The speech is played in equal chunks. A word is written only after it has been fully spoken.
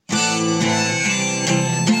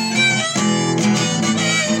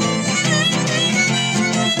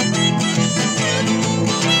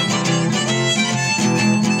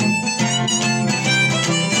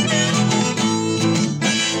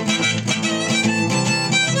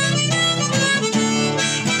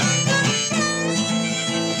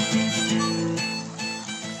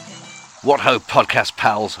What ho, podcast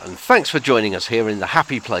pals, and thanks for joining us here in the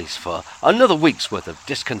happy place for another week's worth of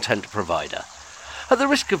discontent provider. At the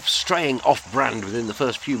risk of straying off-brand within the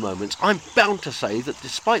first few moments, I'm bound to say that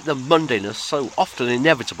despite the mundaness so often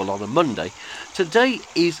inevitable on a Monday, today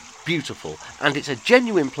is beautiful, and it's a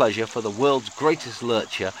genuine pleasure for the world's greatest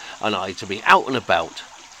lurcher and I to be out and about.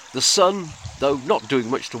 The sun, though not doing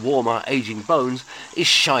much to warm our ageing bones, is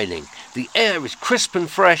shining. The air is crisp and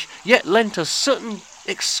fresh, yet lent a certain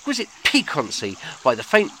exquisite piquancy by the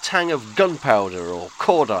faint tang of gunpowder or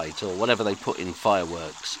cordite or whatever they put in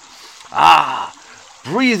fireworks. Ah!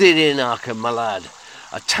 Breathe it in, Arkham, my lad.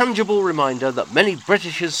 A tangible reminder that many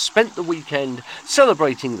Britishers spent the weekend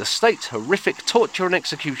celebrating the state's horrific torture and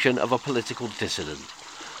execution of a political dissident.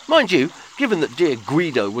 Mind you, given that dear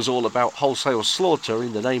Guido was all about wholesale slaughter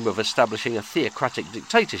in the name of establishing a theocratic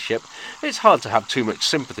dictatorship, it's hard to have too much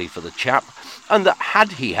sympathy for the chap, and that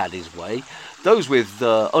had he had his way, those with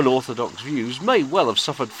unorthodox views may well have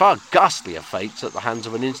suffered far ghastlier fates at the hands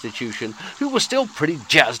of an institution who was still pretty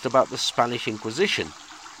jazzed about the Spanish Inquisition.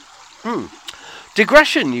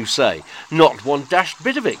 Digression, you say? Not one dashed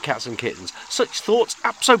bit of it, cats and kittens. Such thoughts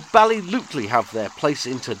abso-bally-lutely have their place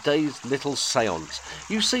in today's little séance.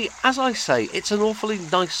 You see, as I say, it's an awfully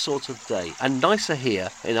nice sort of day, and nicer here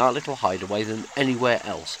in our little hideaway than anywhere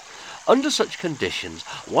else. Under such conditions,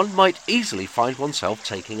 one might easily find oneself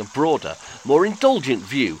taking a broader, more indulgent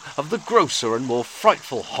view of the grosser and more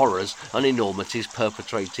frightful horrors and enormities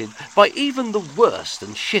perpetrated by even the worst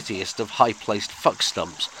and shittiest of high-placed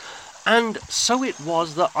fuck-stumps. And so it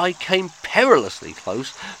was that I came perilously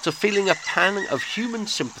close to feeling a pang of human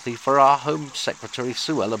sympathy for our Home Secretary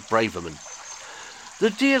Suella Braverman. The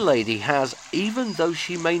dear lady has, even though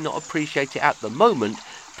she may not appreciate it at the moment,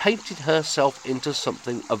 painted herself into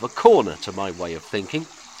something of a corner, to my way of thinking,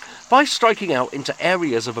 by striking out into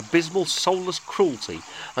areas of abysmal soulless cruelty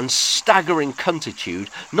and staggering cuntitude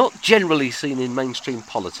not generally seen in mainstream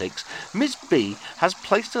politics. Miss B has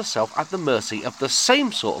placed herself at the mercy of the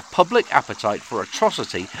same sort of public appetite for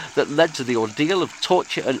atrocity that led to the ordeal of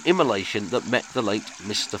torture and immolation that met the late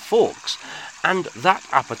Mr. Fawkes, and that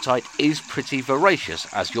appetite is pretty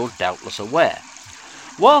voracious, as you're doubtless aware.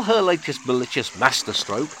 While her latest malicious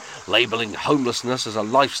masterstroke, labelling homelessness as a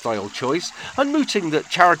lifestyle choice and mooting that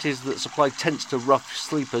charities that supply tents to rough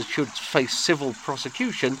sleepers should face civil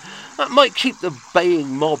prosecution, that might keep the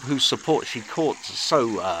baying mob whose support she courts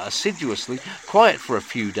so assiduously quiet for a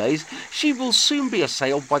few days, she will soon be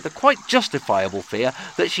assailed by the quite justifiable fear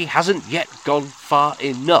that she hasn't yet gone far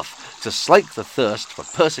enough to slake the thirst for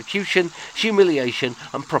persecution, humiliation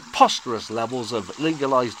and preposterous levels of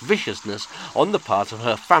legalised viciousness on the part of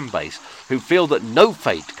her fanbase, who feel that no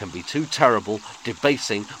fate can be too terrible,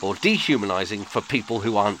 debasing or dehumanising for people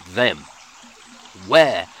who aren't them.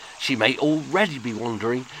 Where, she may already be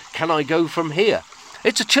wondering, can I go from here?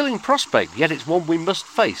 It's a chilling prospect, yet it's one we must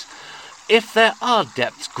face. If there are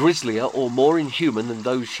depths grislier or more inhuman than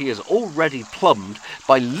those she has already plumbed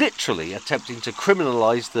by literally attempting to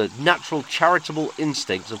criminalise the natural charitable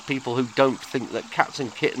instincts of people who don't think that cats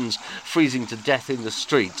and kittens freezing to death in the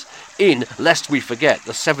streets in, lest we forget,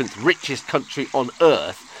 the 7th richest country on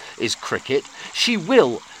earth is cricket, she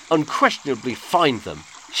will unquestionably find them.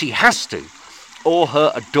 She has to, or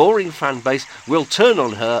her adoring fan base will turn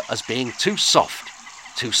on her as being too soft,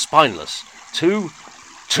 too spineless, too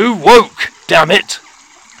woke, damn it!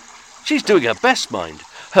 She's doing her best, mind.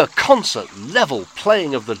 Her concert-level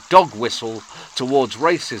playing of the dog whistle towards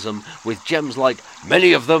racism with gems like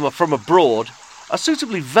 "many of them are from abroad," a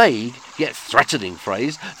suitably vague yet threatening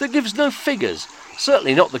phrase that gives no figures,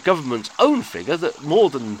 certainly not the government's own figure that more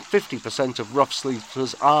than 50% of rough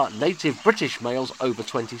sleepers are native British males over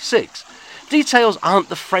 26. Details aren't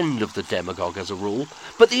the friend of the demagogue as a rule,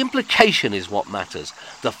 but the implication is what matters.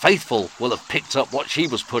 The faithful will have picked up what she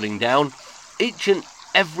was putting down. Each and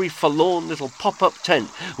every forlorn little pop-up tent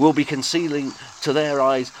will be concealing to their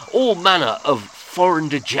eyes all manner of foreign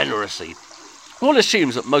degeneracy. One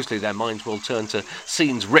assumes that mostly their minds will turn to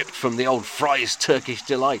scenes ripped from the old Fry's Turkish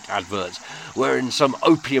Delight adverts, wherein some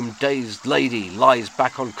opium-dazed lady lies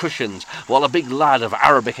back on cushions while a big lad of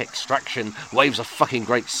Arabic extraction waves a fucking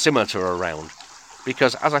great scimitar around.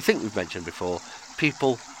 Because, as I think we've mentioned before,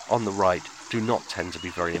 people on the right do not tend to be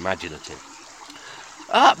very imaginative.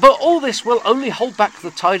 But all this will only hold back the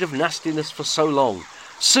tide of nastiness for so long.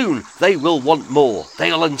 Soon they will want more.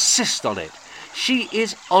 They'll insist on it. She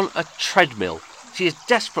is on a treadmill. She is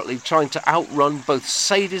desperately trying to outrun both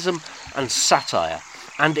sadism and satire,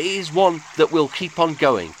 and it is one that will keep on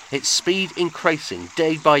going, its speed increasing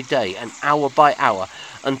day by day and hour by hour,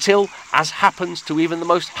 until, as happens to even the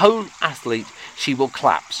most honed athlete, she will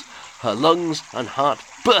collapse, her lungs and heart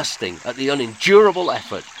bursting at the unendurable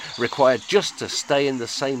effort required just to stay in the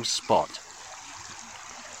same spot.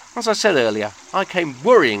 As I said earlier, I came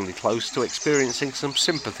worryingly close to experiencing some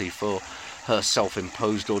sympathy for her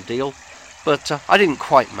self-imposed ordeal, but I didn't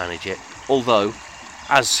quite manage it, although,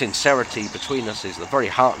 as sincerity between us is the very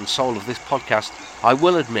heart and soul of this podcast, I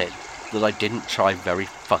will admit that I didn't try very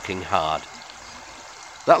fucking hard.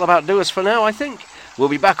 That'll about do us for now, I think. We'll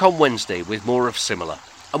be back on Wednesday with more of similar,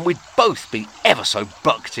 and we'd both be ever so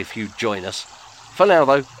bucked if you'd join us. For now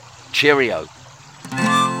though, cheerio.